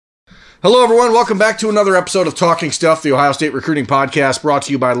Hello, everyone. Welcome back to another episode of Talking Stuff, the Ohio State Recruiting Podcast, brought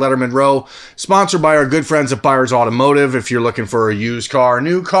to you by Letterman Row, sponsored by our good friends at Byers Automotive. If you're looking for a used car,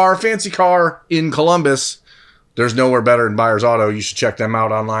 new car, fancy car in Columbus, there's nowhere better than Byers Auto. You should check them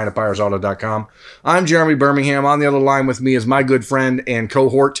out online at byersauto.com. I'm Jeremy Birmingham. On the other line with me is my good friend and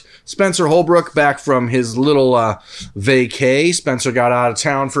cohort, Spencer Holbrook, back from his little vacay. Spencer got out of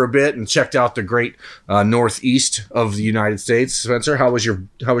town for a bit and checked out the great northeast of the United States. Spencer, how was your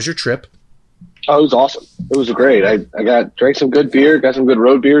trip? Oh, it was awesome. It was great. I drank some good beer, got some good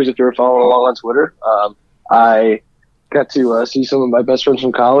road beers if you were following along on Twitter. I got to see some of my best friends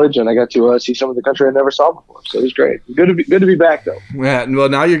from college, and I got to see some of the country I never saw before. So it was great. Good to be back, though. Yeah, well,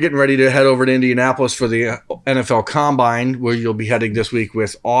 now you're getting ready to head over to Indianapolis for the NFL Combine, where you'll be heading this week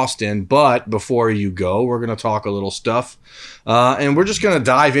with Austin. But before you go, we're going to talk a little stuff, and we're just going to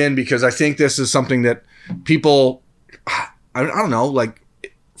dive in because I think this is something that people, I don't know, like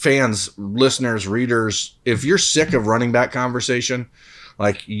fans, listeners, readers, if you're sick of running back conversation,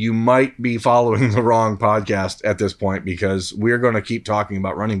 like you might be following the wrong podcast at this point, because we're going to keep talking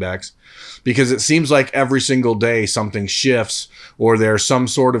about running backs because it seems like every single day something shifts, or there's some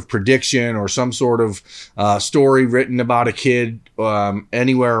sort of prediction or some sort of story written about a kid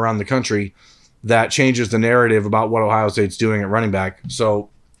anywhere around the country that changes the narrative about what Ohio State's doing at running back.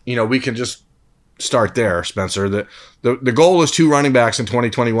 So, we can just start there, Spencer. The goal is 2 running backs in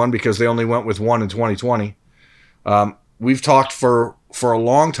 2021 because they only went with 1 in 2020. We've talked for a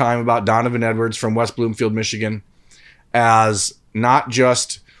long time about Donovan Edwards from West Bloomfield, Michigan, as not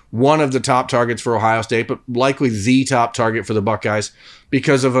just one of the top targets for Ohio State, but likely the top target for the Buckeyes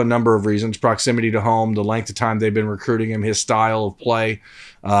because of a number of reasons: proximity to home, the length of time they've been recruiting him, his style of play.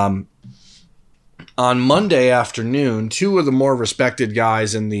 On Monday afternoon, 2 of the more respected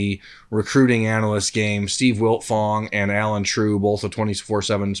guys in the recruiting analyst game, Steve Wiltfong and Alan True, both of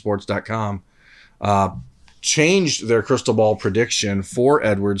 247sports.com, changed their crystal ball prediction for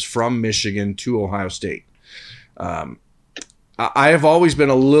Edwards from Michigan to Ohio State. I have always been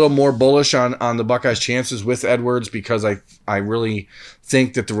a little more bullish on the Buckeyes' chances with Edwards because I really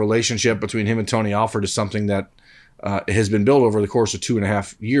think that the relationship between him and Tony Alford is something that has been built over the course of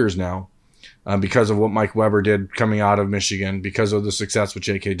 2.5 years now. Because of what Mike Weber did coming out of Michigan, because of the success with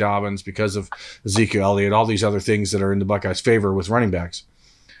J.K. Dobbins, because of Ezekiel Elliott, all these other things that are in the Buckeyes' favor with running backs.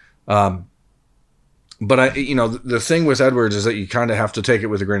 But the thing with Edwards is that you kind of have to take it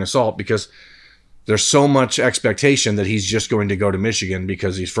with a grain of salt because there's so much expectation that he's just going to go to Michigan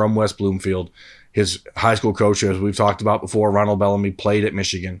because he's from West Bloomfield. His high school coach, as we've talked about before, Ronald Bellamy, played at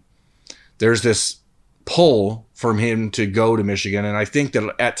Michigan. There's this pull from him to go to Michigan, and I think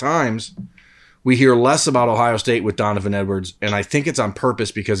that at times we hear less about Ohio State with Donovan Edwards, and I think it's on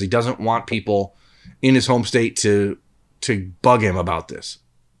purpose because he doesn't want people in his home state to bug him about this.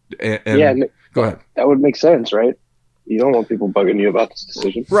 Go ahead. That would make sense, right? You don't want people bugging you about this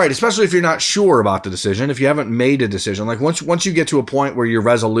decision. Right, especially if you're not sure about the decision, if you haven't made a decision. Like once you get to a point where you're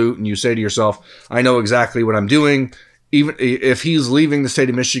resolute and you say to yourself, I know exactly what I'm doing, even if he's leaving the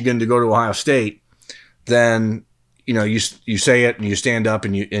state of Michigan to go to Ohio State, then you say it and you stand up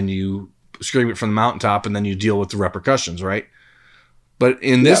and you scream it from the mountaintop, and then you deal with the repercussions, right? But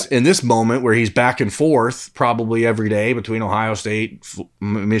in this moment where he's back and forth probably every day between Ohio State,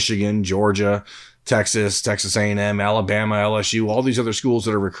 Michigan, Georgia, Texas A&M, Alabama, LSU, all these other schools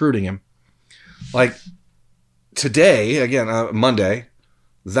that are recruiting him, like today, again, Monday,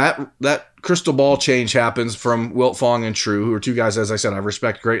 that crystal ball change happens from Wiltfong and True, who are 2 guys, as I said, I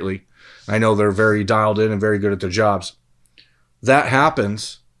respect greatly. I know they're very dialed in and very good at their jobs. That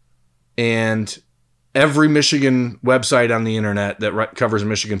happens, and every Michigan website on the internet that covers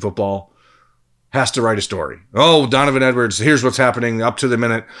Michigan football has to write a story. Oh, Donovan Edwards, here's what's happening up to the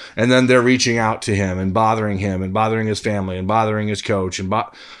minute. And then they're reaching out to him and bothering his family and bothering his coach. And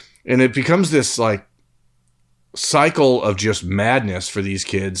it becomes this like cycle of just madness for these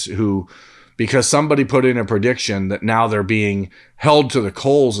kids who, because somebody put in a prediction, that now they're being held to the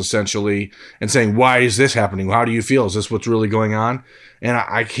coals essentially and saying, why is this happening? How do you feel? Is this what's really going on? And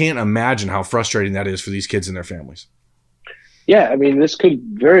I can't imagine how frustrating that is for these kids and their families. Yeah, I mean, this could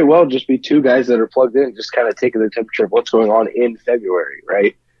very well just be 2 guys that are plugged in, just kind of taking the temperature of what's going on in February,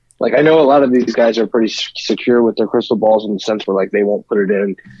 right? Like, I know a lot of these guys are pretty secure with their crystal balls in the sense where, like, they won't put it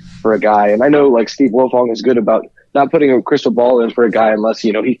in for a guy. And I know, like, Steve Wiltfong is good about not putting a crystal ball in for a guy unless,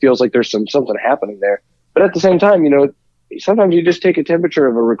 he feels like there's something happening there. But at the same time, sometimes you just take a temperature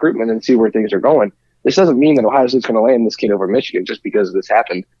of a recruitment and see where things are going. This doesn't mean that Ohio State's going to land this kid over Michigan just because this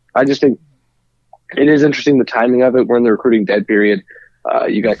happened. I just think it is interesting, the timing of it. We're in the recruiting dead period.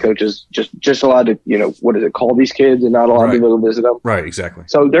 You got coaches just allowed to, what is it, call these kids and not allowed to go visit them. Right, exactly.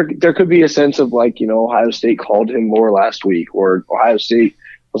 So there could be a sense of like, Ohio State called him more last week, or Ohio State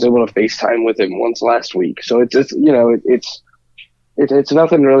was able to FaceTime with him once last week. So it's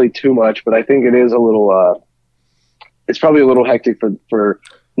nothing really too much, but I think it is a little, it's probably a little hectic for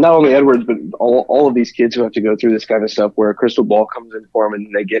not only Edwards, but all of these kids who have to go through this kind of stuff where a crystal ball comes in for them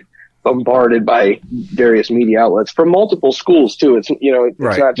and they get bombarded by various media outlets from multiple schools too. It's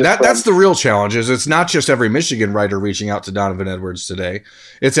right. Not just that's the real challenge. Is it's not just every Michigan writer reaching out to Donovan Edwards today.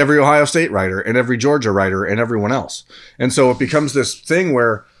 It's every Ohio State writer and every Georgia writer and everyone else. And so it becomes this thing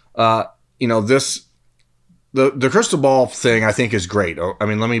where the crystal ball thing I think is great. I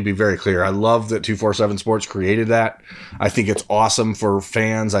mean, let me be very clear. I love that 247 Sports created that. I think it's awesome for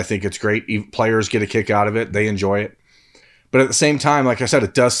fans. I think it's great. Players get a kick out of it. They enjoy it. But at the same time, like I said,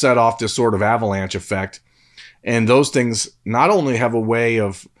 it does set off this sort of avalanche effect. And those things not only have a way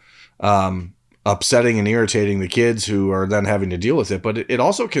of upsetting and irritating the kids who are then having to deal with it, but it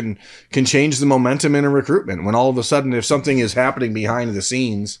also can change the momentum in a recruitment. When all of a sudden, if something is happening behind the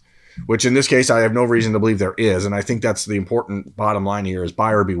scenes, which in this case, I have no reason to believe there is. And I think that's the important bottom line here is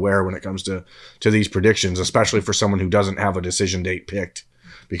buyer beware when it comes to these predictions, especially for someone who doesn't have a decision date picked.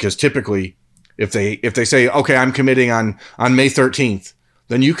 Because typically, if they say, okay, I'm committing on May 13th,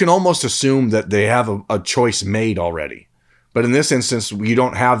 then you can almost assume that they have a choice made already. But in this instance, you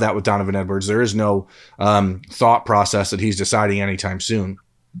don't have that with Donovan Edwards. There is no thought process that he's deciding anytime soon.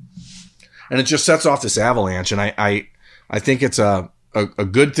 And it just sets off this avalanche. And I think it's a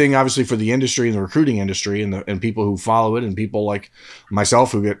good thing, obviously, for the industry and the recruiting industry and people who follow it and people like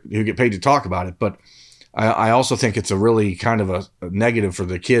myself who get paid to talk about it. But I also think it's a really kind of a negative for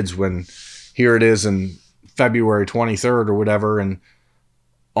the kids when here it is in February 23rd or whatever, and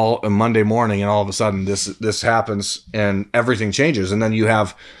a Monday morning, and all of a sudden this happens and everything changes. And then you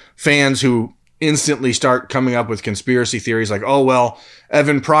have fans who instantly start coming up with conspiracy theories like, oh, well,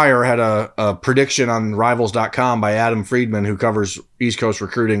 Evan Pryor had a prediction on Rivals.com by Adam Friedman, who covers East Coast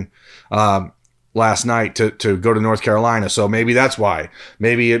recruiting, last night to go to North Carolina. So maybe that's why.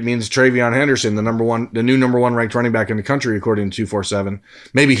 Maybe it means Travion Henderson, the new number one ranked running back in the country, according to 247.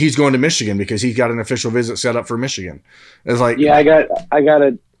 Maybe he's going to Michigan because he's got an official visit set up for Michigan. It's like, yeah, I got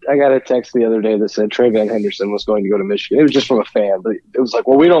a text the other day that said Travion Henderson was going to go to Michigan. It was just from a fan, but it was like,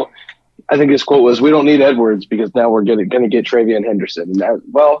 well, I think his quote was, we don't need Edwards because now we're going to get Travion Henderson. And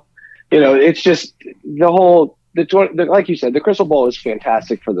it's just the whole, like you said, the crystal ball is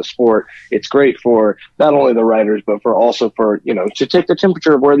fantastic for the sport. It's great for not only the writers, but also for to take the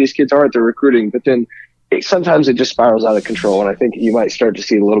temperature of where these kids are at their recruiting. But then sometimes it just spirals out of control. And I think you might start to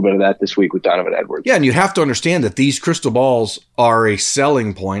see a little bit of that this week with Donovan Edwards. Yeah, and you have to understand that these crystal balls are a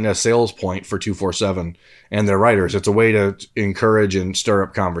selling point, a sales point for 247 and their writers. It's a way to encourage and stir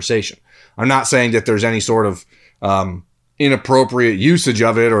up conversation. I'm not saying that there's any sort of inappropriate usage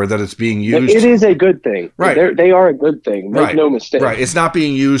of it or that it's being used. It is a good thing. Right. They are a good thing. Make no mistake. Right. It's not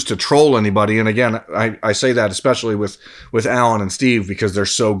being used to troll anybody. And again, I say that especially with Alan and Steve because they're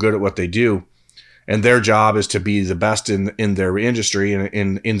so good at what they do. And their job is to be the best in their industry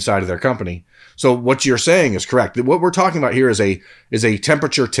and inside of their company. So what you're saying is correct. What we're talking about here is a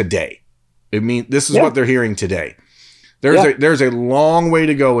temperature today. This is what they're hearing today. There's a long way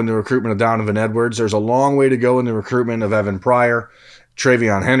to go in the recruitment of Donovan Edwards. There's a long way to go in the recruitment of Evan Pryor,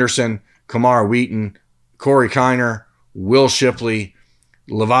 Travion Henderson, Kamar Wheaton, Corey Kiner, Will Shipley,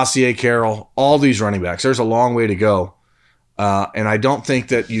 Lavassier Carroll, all these running backs. There's a long way to go. And I don't think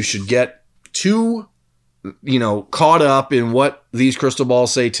that you should get too, caught up in what these crystal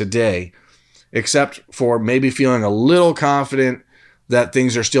balls say today, except for maybe feeling a little confident that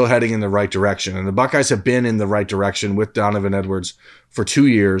things are still heading in the right direction. And the Buckeyes have been in the right direction with Donovan Edwards for 2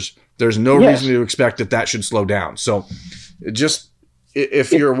 years. There's no reason to expect that should slow down. So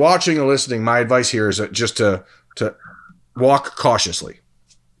if you're watching or listening, my advice here is just to walk cautiously.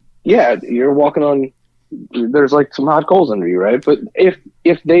 Yeah, you're walking on, there's like some hot coals under you, right? But if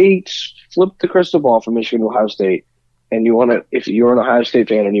they flip the crystal ball from Michigan to Ohio State, and if you're an Ohio State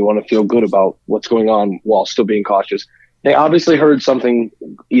fan and you want to feel good about what's going on while still being cautious, they obviously heard something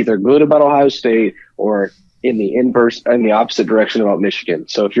either good about Ohio State or in the opposite direction about Michigan.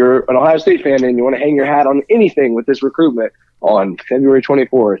 So if you're an Ohio State fan and you want to hang your hat on anything with this recruitment on February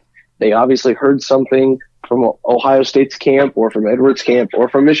 24th, they obviously heard something from Ohio State's camp or from Edwards' camp or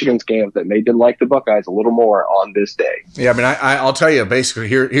from Michigan's camp that made them like the Buckeyes a little more on this day. Yeah, I mean, I'll tell you, basically,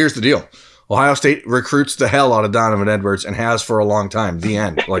 here's the deal. Ohio State recruits the hell out of Donovan Edwards and has for a long time. The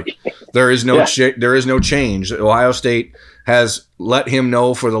end. Like there is no change. Ohio State has let him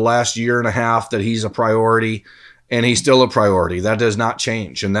know for the last year and a half that he's a priority, and he's still a priority. That does not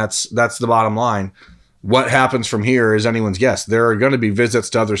change, and that's the bottom line. What happens from here is anyone's guess. There are going to be visits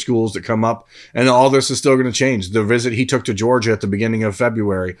to other schools that come up, and all this is still going to change. The visit he took to Georgia at the beginning of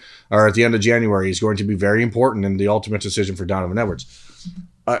February or at the end of January is going to be very important in the ultimate decision for Donovan Edwards.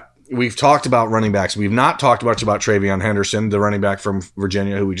 We've talked about running backs. We've not talked much about TreVeyon Henderson, the running back from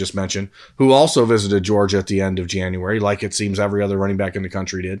Virginia, who we just mentioned, who also visited Georgia at the end of January, like it seems every other running back in the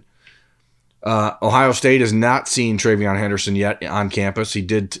country did. Ohio State has not seen TreVeyon Henderson yet on campus. He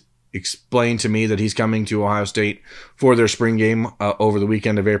did explain to me that he's coming to Ohio State for their spring game over the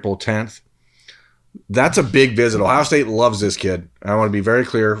weekend of April 10th. That's a big visit. Ohio State loves this kid. I want to be very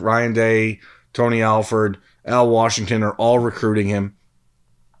clear. Ryan Day, Tony Alford, Al Washington are all recruiting him.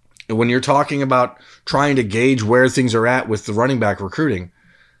 And when you're talking about trying to gauge where things are at with the running back recruiting,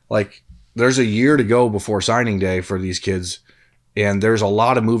 like there's a year to go before signing day for these kids, and there's a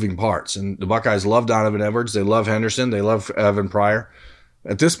lot of moving parts. And the Buckeyes love Donovan Edwards. They love Henderson. They love Evan Pryor.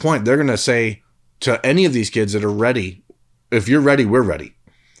 At this point, they're going to say to any of these kids that are ready, if you're ready, we're ready.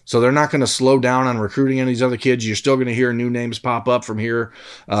 So they're not going to slow down on recruiting any of these other kids. You're still going to hear new names pop up from here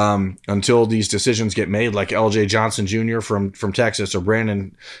until these decisions get made, like L.J. Johnson Jr. from Texas or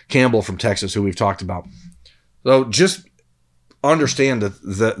Brandon Campbell from Texas, who we've talked about. So just understand that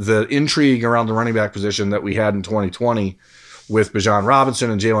the intrigue around the running back position that we had in 2020 with Bijan Robinson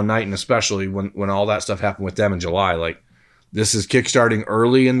and Jalen Knighton, especially when all that stuff happened with them in July, like, this is kickstarting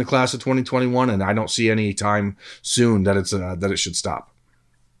early in the class of 2021, and I don't see any time soon that it should stop.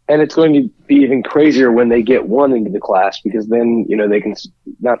 And it's going to be even crazier when they get one into the class, because then, they can,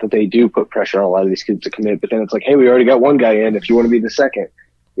 not that they do put pressure on a lot of these kids to commit, but then it's like, hey, we already got one guy in if you want to be the second.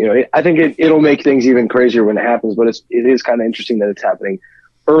 I think it'll make things even crazier when it happens, but it is kind of interesting that it's happening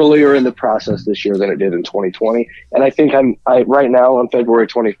earlier in the process this year than it did in 2020. And I think right now on February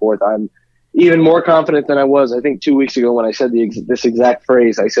 24th, I'm even more confident than I was, I think, 2 weeks ago when I said this exact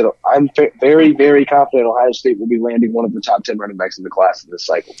phrase. I said, I'm very, very confident Ohio State will be landing one of the top 10 running backs in the class in this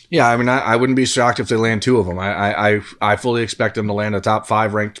cycle. Yeah, I mean, I wouldn't be shocked if they land two of them. I fully expect them to land a top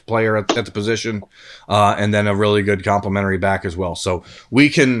 5 ranked player at the position and then a really good complimentary back as well. So we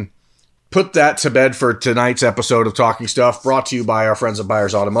can put that to bed for tonight's episode of Talking Stuff, brought to you by our friends at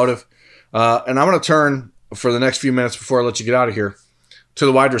Byers Automotive. And I'm going to turn for the next few minutes before I let you get out of here to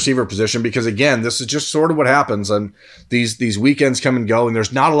the wide receiver position, because again, this is just sort of what happens on these weekends come and go, and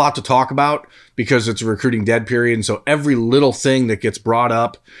there's not a lot to talk about because it's a recruiting dead period. And so every little thing that gets brought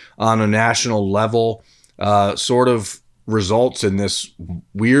up on a national level sort of results in this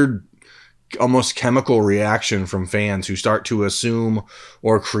weird, almost chemical reaction from fans who start to assume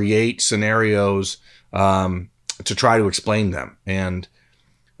or create scenarios to try to explain them. And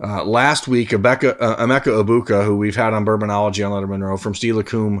last week, Emeka Egbuka, who we've had on Bourbonology on Letterman Row, from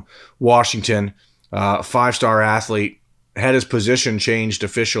Steilacoom, Washington, 5-star athlete, had his position changed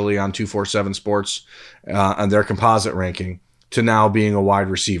officially on 247 Sports and their composite ranking to now being a wide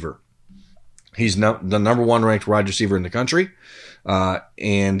receiver. He's the number 1 ranked wide receiver in the country.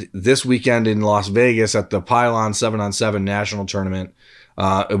 And this weekend in Las Vegas at the Pylon 7-on-7 national tournament,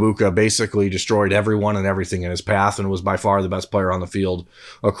 Egbuka basically destroyed everyone and everything in his path and was by far the best player on the field,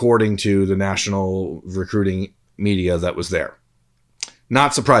 according to the national recruiting media that was there.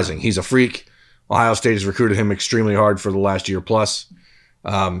 Not surprising. He's a freak. Ohio State has recruited him extremely hard for the last year plus.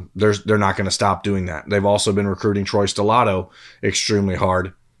 They're not going to stop doing that. They've also been recruiting Troy Stellato extremely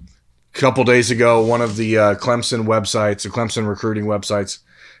hard. A couple days ago, one of the Clemson websites, the Clemson recruiting websites,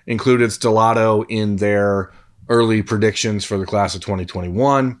 included Stellato in their early predictions for the class of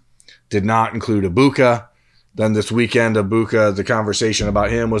 2021, did not include Egbuka. Then this weekend, Egbuka, the conversation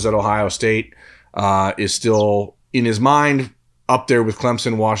about him was that Ohio State is still, in his mind, up there with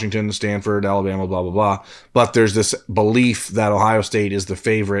Clemson, Washington, Stanford, Alabama, blah, blah, blah. But there's this belief that Ohio State is the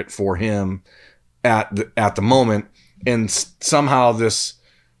favorite for him at the moment. And somehow this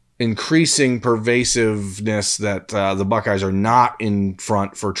increasing pervasiveness that the Buckeyes are not in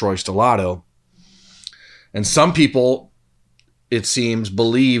front for Troy Stellato. And some people, it seems,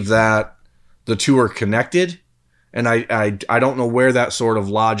 believe that the two are connected. And I don't know where that sort of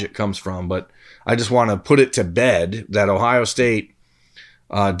logic comes from, but I just want to put it to bed that Ohio State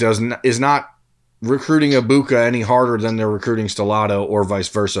is not recruiting Egbuka any harder than they're recruiting Stellato or vice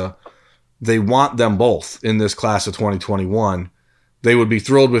versa. They want them both in this class of 2021. They would be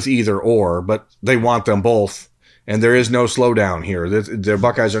thrilled with either or, but they want them both. And there is no slowdown here. The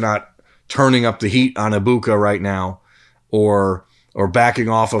Buckeyes are not turning up the heat on Egbuka right now or backing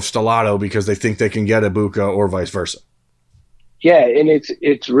off of Stellato because they think they can get Egbuka or vice versa. Yeah, and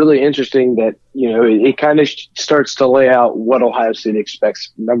it's really interesting that, it kind of starts to lay out what Ohio State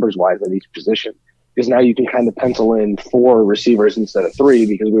expects numbers-wise at each position. because now you can kind of pencil in 4 receivers instead of 3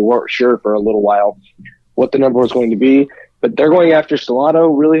 because we weren't sure for a little while what the number was going to be. But they're going after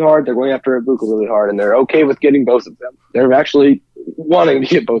Stellato really hard. They're going after Ibuka really hard, and they're okay with getting both of them. They're actually wanting to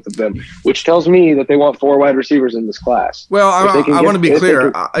get both of them, which tells me that they want 4 wide receivers in this class. Well, I want to be clear.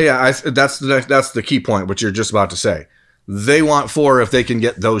 That's the key point, what you're just about to say. They want 4 if they can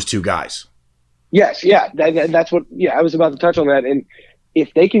get those 2 guys. Yes, yeah, that's what. Yeah, I was about to touch on that. And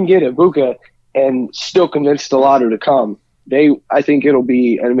if they can get Ibuka and still convince Stellato to come, I think it'll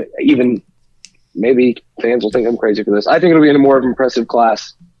be even. Maybe fans will think I'm crazy for this. I think it'll be in a more impressive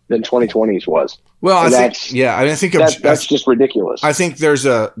class than 2020's was. Well, I think that's just ridiculous. I think there's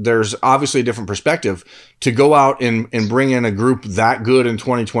obviously a different perspective to go out and bring in a group that good in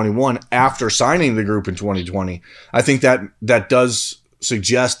 2021 after signing the group in 2020. I think that does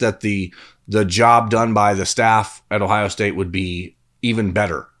suggest that the job done by the staff at Ohio State would be even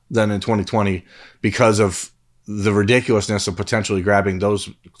better than in 2020 because of the ridiculousness of potentially grabbing those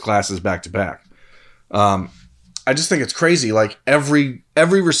classes back to back. I just think it's crazy. Like every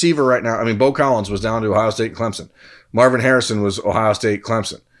receiver right now. I mean, Bo Collins was down to Ohio State, Clemson. Marvin Harrison was Ohio State,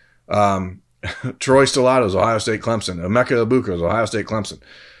 Clemson. Troy Stellato Ohio State, Clemson. Emeka Ibuka is Ohio State, Clemson.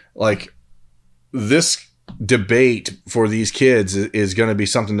 Like this debate for these kids is going to be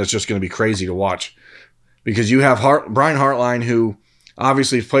something that's just going to be crazy to watch because you have Brian Hartline, who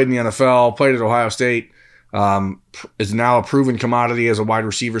obviously played in the NFL, played at Ohio State, is now a proven commodity as a wide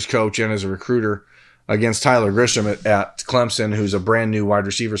receivers coach and as a recruiter, against Tyler Grisham at Clemson, who's a brand new wide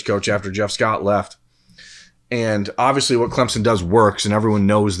receivers coach after Jeff Scott left. And obviously what Clemson does works, and everyone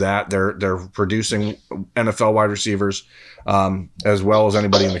knows that. They're producing NFL wide receivers as well as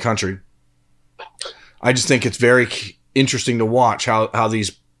anybody in the country. I just think it's very interesting to watch how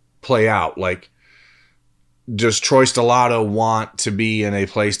these play out. Like, does Troy Stellato want to be in a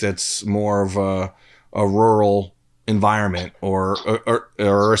place that's more of a rural environment or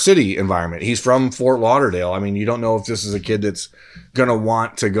a city environment? He's from Fort Lauderdale. I mean, you don't know if this is a kid that's going to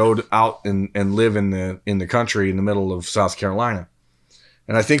want to go out and live in the country in the middle of South Carolina.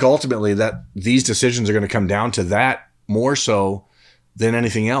 And I think ultimately that these decisions are going to come down to that more so than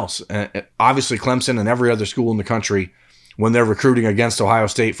anything else. And obviously Clemson and every other school in the country, when they're recruiting against Ohio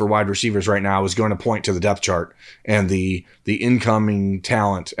State for wide receivers right now, is going to point to the depth chart and the incoming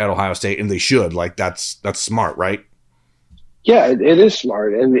talent at Ohio State. And they should. Like, that's smart, right? Yeah, it is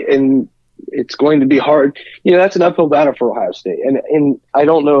smart, and it's going to be hard. You know, that's an uphill battle for Ohio State, and I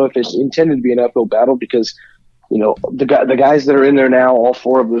don't know if it's intended to be an uphill battle because, you know, the guys that are in there now, all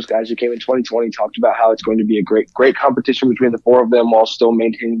 4 of those guys who came in 2020 talked about how it's going to be a great competition between the 4 of them while still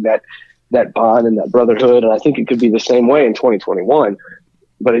maintaining that bond and that brotherhood. And I think it could be the same way in 2021.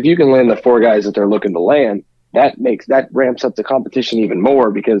 But if you can land the 4 guys that they're looking to land, that ramps up the competition even more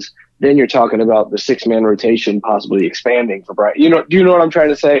because then you're talking about the 6-man rotation possibly expanding for Brian. Do you know what I'm trying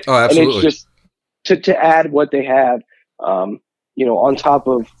to say? Oh, absolutely. And it's just to add what they have, on top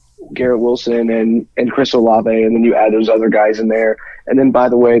of Garrett Wilson and Chris Olave, and then you add those other guys in there. And then, by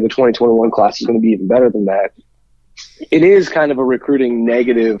the way, the 2021 class is going to be even better than that. It is kind of a recruiting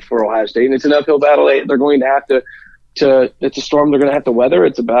negative for Ohio State, and it's an uphill battle. They're going to have it's a storm they're going to have to weather.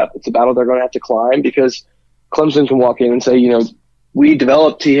 It's a battle they're going to have to climb because Clemson can walk in and say, we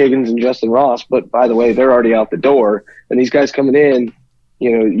developed T. Higgins and Justin Ross, but by the way, they're already out the door. And these guys coming in,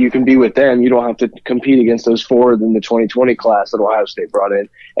 you can be with them. You don't have to compete against those 4 in the 2020 class that Ohio State brought in.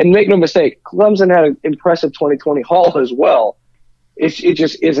 And make no mistake, Clemson had an impressive 2020 haul as well. It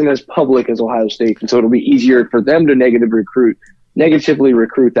just isn't as public as Ohio State. And so it'll be easier for them to negatively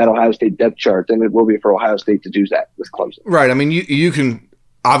recruit that Ohio State depth chart than it will be for Ohio State to do that with Clemson. Right. I mean, you can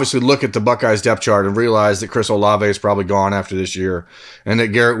obviously look at the Buckeyes depth chart and realize that Chris Olave is probably gone after this year and that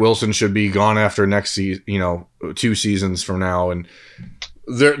Garrett Wilson should be gone after next season, 2 seasons from now. And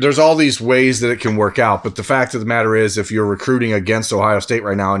there's all these ways that it can work out. But the fact of the matter is, if you're recruiting against Ohio State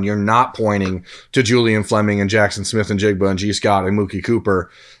right now and you're not pointing to Julian Fleming and Jackson Smith and Jigba and G. Scott and Mookie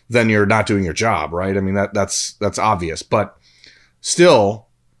Cooper, then you're not doing your job, right? I mean, that's obvious. But still,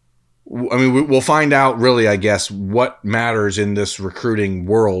 I mean, we'll find out really, I guess, what matters in this recruiting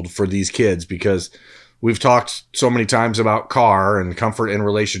world for these kids, because we've talked so many times about Carr and comfort in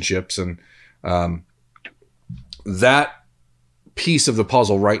relationships, and that piece of the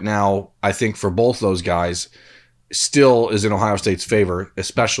puzzle right now, I think for both those guys, still is in Ohio State's favor,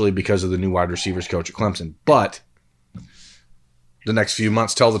 especially because of the new wide receivers coach at Clemson. But the next few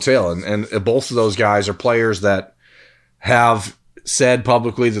months tell the tale, and both of those guys are players that have said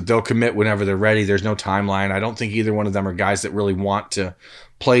publicly that they'll commit whenever they're ready. There's no timeline. I don't think either one of them are guys that really want to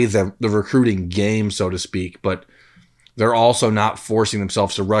play the recruiting game, so to speak. But they're also not forcing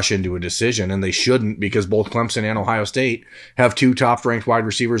themselves to rush into a decision, and they shouldn't, because both Clemson and Ohio State have 2 top-ranked wide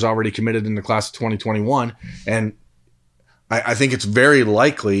receivers already committed in the class of 2021, and I think it's very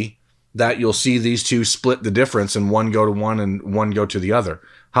likely that you'll see these two split the difference and one go to one and one go to the other.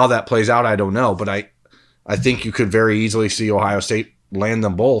 How that plays out, I don't know, but I think you could very easily see Ohio State land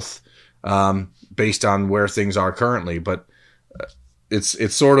them both based on where things are currently. But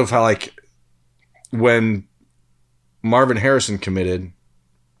it's sort of how, like, when Marvin Harrison committed,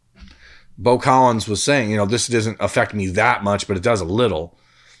 Bo Collins was saying, this doesn't affect me that much, but it does a little.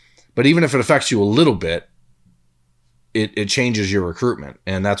 But even if it affects you a little bit, it changes your recruitment.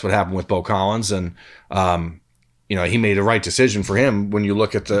 And that's what happened with Bo Collins. And, he made a right decision for him when you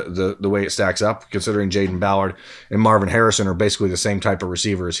look at the way it stacks up, considering Jaden Ballard and Marvin Harrison are basically the same type of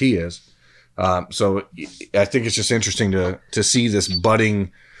receiver as he is. So I think it's just interesting to see this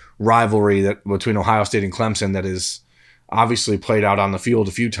budding rivalry that between Ohio State and Clemson that is obviously played out on the field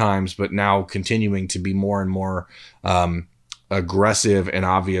a few times, but now continuing to be more and more aggressive and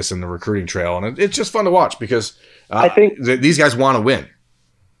obvious in the recruiting trail. And it's just fun to watch because I think these guys want to win.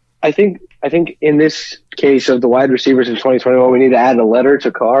 I think in this case of the wide receivers in 2021, we need to add a letter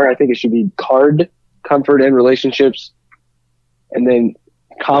to Carr. I think it should be card, comfort, and relationships, and then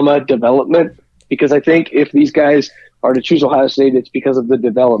comma, development. Because I think if these guys are to choose Ohio State, it's because of the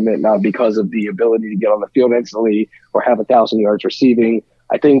development, not because of the ability to get on the field instantly or have 1,000 yards receiving.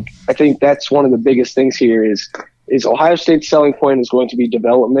 I think that's one of the biggest things here is Ohio State's selling point is going to be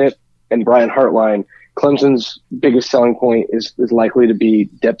development and Brian Hartline. Clemson's biggest selling point is likely to be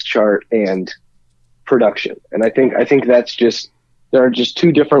depth chart and production. And I think that's there are just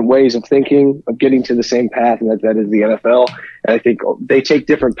 2 different ways of thinking, of getting to the same path, and that is the NFL. And I think they take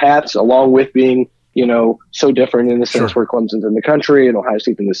different paths along with being, so different in the sense where Clemson's in the country and Ohio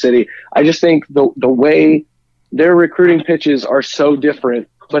State's in the city. I just think the way their recruiting pitches are so different,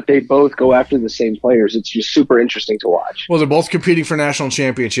 but they both go after the same players. It's just super interesting to watch. Well, they're both competing for national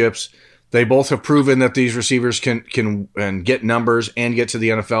championships. They both have proven that these receivers can and get numbers and get to the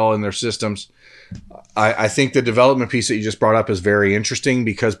NFL in their systems. I think the development piece that you just brought up is very interesting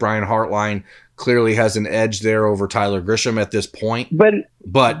because Brian Hartline clearly has an edge there over Tyler Grisham at this point. But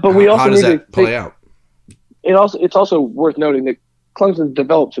we also how does that play out? It's also worth noting that Clemson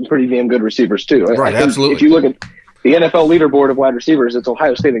developed some pretty damn good receivers too. Right, absolutely. If you look at the NFL leaderboard of wide receivers, it's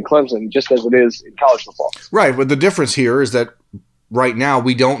Ohio State and Clemson, just as it is in college football. Right, but the difference here is that right now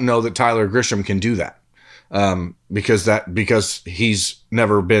we don't know that Tyler Grisham can do that because he's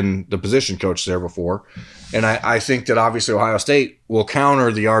never been the position coach there before. And I think that obviously Ohio State will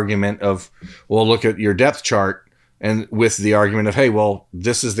counter the argument of, well, look at your depth chart, and with the argument of, hey, well,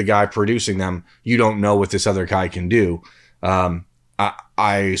 this is the guy producing them. You don't know what this other guy can do.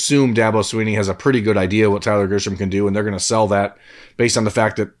 I assume Dabo Swinney has a pretty good idea what Tyler Grisham can do, and they're going to sell that based on the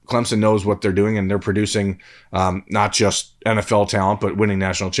fact that Clemson knows what they're doing, and they're producing not just NFL talent, but winning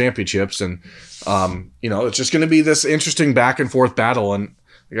national championships. And, it's just going to be this interesting back and forth battle. And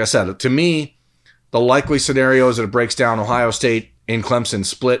like I said, to me, the likely scenario is that it breaks down Ohio State and Clemson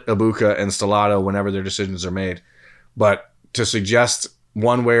split Ibuka and Stellato whenever their decisions are made. But to suggest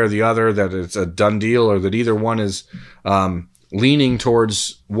one way or the other that it's a done deal or that either one is leaning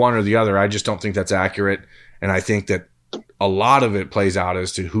towards one or the other, I just don't think that's accurate. And I think that a lot of it plays out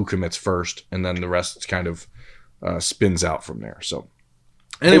as to who commits first, and then the rest kind of spins out from there. So,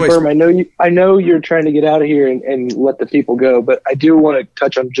 anyways, hey, Berm, I know you're trying to get out of here and let the people go, but I do want to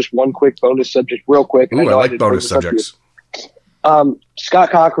touch on just one quick bonus subject real quick. Ooh, I like bonus subjects.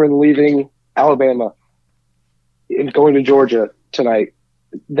 Scott Cochran leaving Alabama and going to Georgia tonight.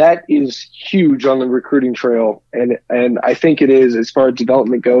 That is huge on the recruiting trail, and I think it is as far as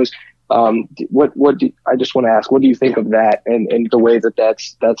development goes. I just want to ask, what do you think of that and the way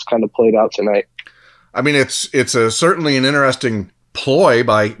that's kind of played out tonight? I mean, it's certainly an interesting ploy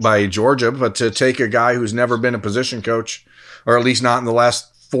by Georgia, but to take a guy who's never been a position coach, or at least not in the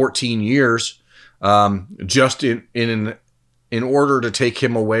last 14 years, just in order to take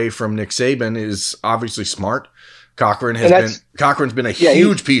him away from Nick Saban is obviously smart. Cochran's been a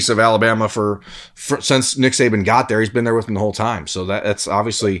huge piece of Alabama for since Nick Saban got there. He's been there with him the whole time. So that's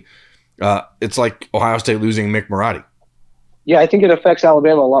obviously it's like Ohio State losing Mick Marotti. Yeah, I think it affects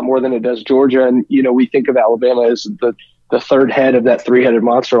Alabama a lot more than it does Georgia. And we think of Alabama as the third head of that 3-headed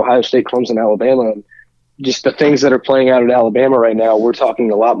monster: Ohio State, Clemson, Alabama. And just the things that are playing out at Alabama right now, we're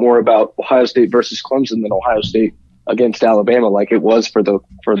talking a lot more about Ohio State versus Clemson than Ohio State against Alabama, like it was for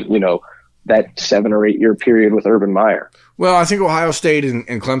that 7 or 8 year period with Urban Meyer. Well, I think Ohio State and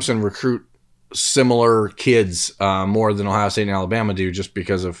Clemson recruit similar kids more than Ohio State and Alabama do, just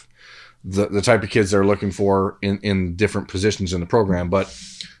because of the type of kids they're looking for in different positions in the program. But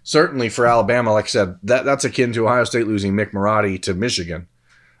certainly for Alabama, like I said, that's akin to Ohio State losing Mick Marotti to Michigan.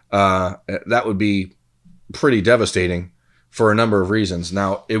 That would be pretty devastating for a number of reasons.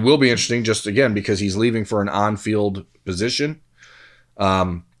 Now, it will be interesting just, again, because he's leaving for an on-field position.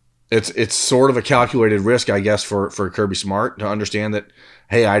 It's sort of a calculated risk, I guess, for Kirby Smart to understand that,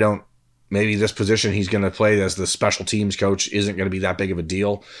 hey, maybe this position he's going to play as the special teams coach isn't going to be that big of a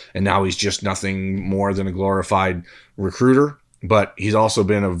deal, and now he's just nothing more than a glorified recruiter. But he's also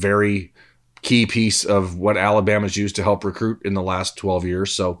been a very key piece of what Alabama's used to help recruit in the last 12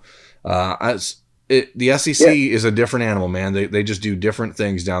 years. So the SEC is a different animal, man. They just do different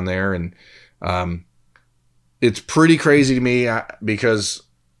things down there, and it's pretty crazy to me because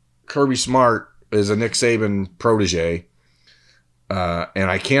Kirby Smart is a Nick Saban protege, and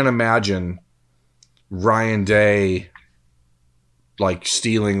I can't imagine Ryan Day like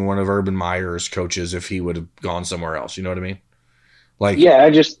stealing one of Urban Meyer's coaches if he would have gone somewhere else. You know what I mean? Like,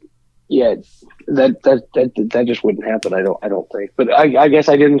 that just wouldn't happen. I don't think. But I guess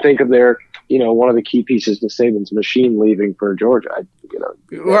I didn't think of their, one of the key pieces to Saban's machine leaving for Georgia.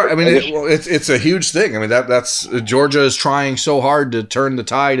 It's a huge thing. I mean, that's Georgia is trying so hard to turn the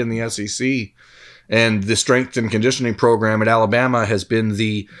tide in the SEC, and the strength and conditioning program at Alabama has been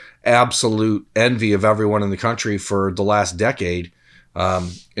the absolute envy of everyone in the country for the last decade.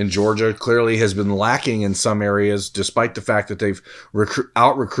 And Georgia clearly has been lacking in some areas, despite the fact that they've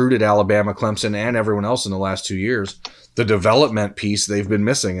out-recruited Alabama, Clemson, and everyone else in the last 2 years. The development piece they've been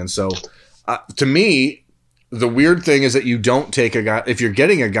missing. And so, to me, the weird thing is that you don't take a guy – if you're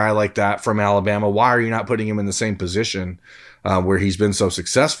getting a guy like that from Alabama, why are you not putting him in the same position where he's been so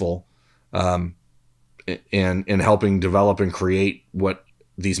successful in helping develop and create what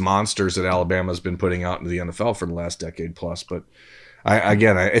these monsters that Alabama has been putting out into the NFL for the last decade plus? But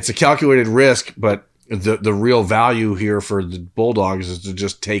it's a calculated risk, but the real value here for the Bulldogs is to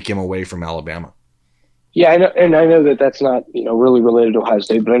just take him away from Alabama. Yeah, I know, and I know that that's not really related to Ohio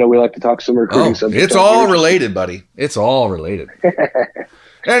State, but I know we like to talk some recruiting subjects. It's all related, buddy. It's all related.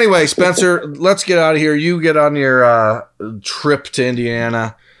 Anyway, Spencer, let's get out of here. You get on your trip to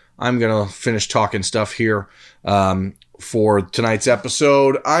Indiana. I'm gonna finish talking stuff here. For tonight's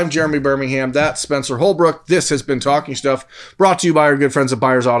episode, I'm Jeremy Birmingham. That's Spencer Holbrook. This has been Talking Stuff, brought to you by our good friends at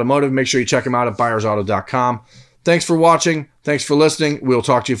Byers Automotive. Make sure you check them out at byersauto.com. Thanks for watching. Thanks for listening. We'll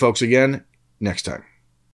talk to you folks again next time.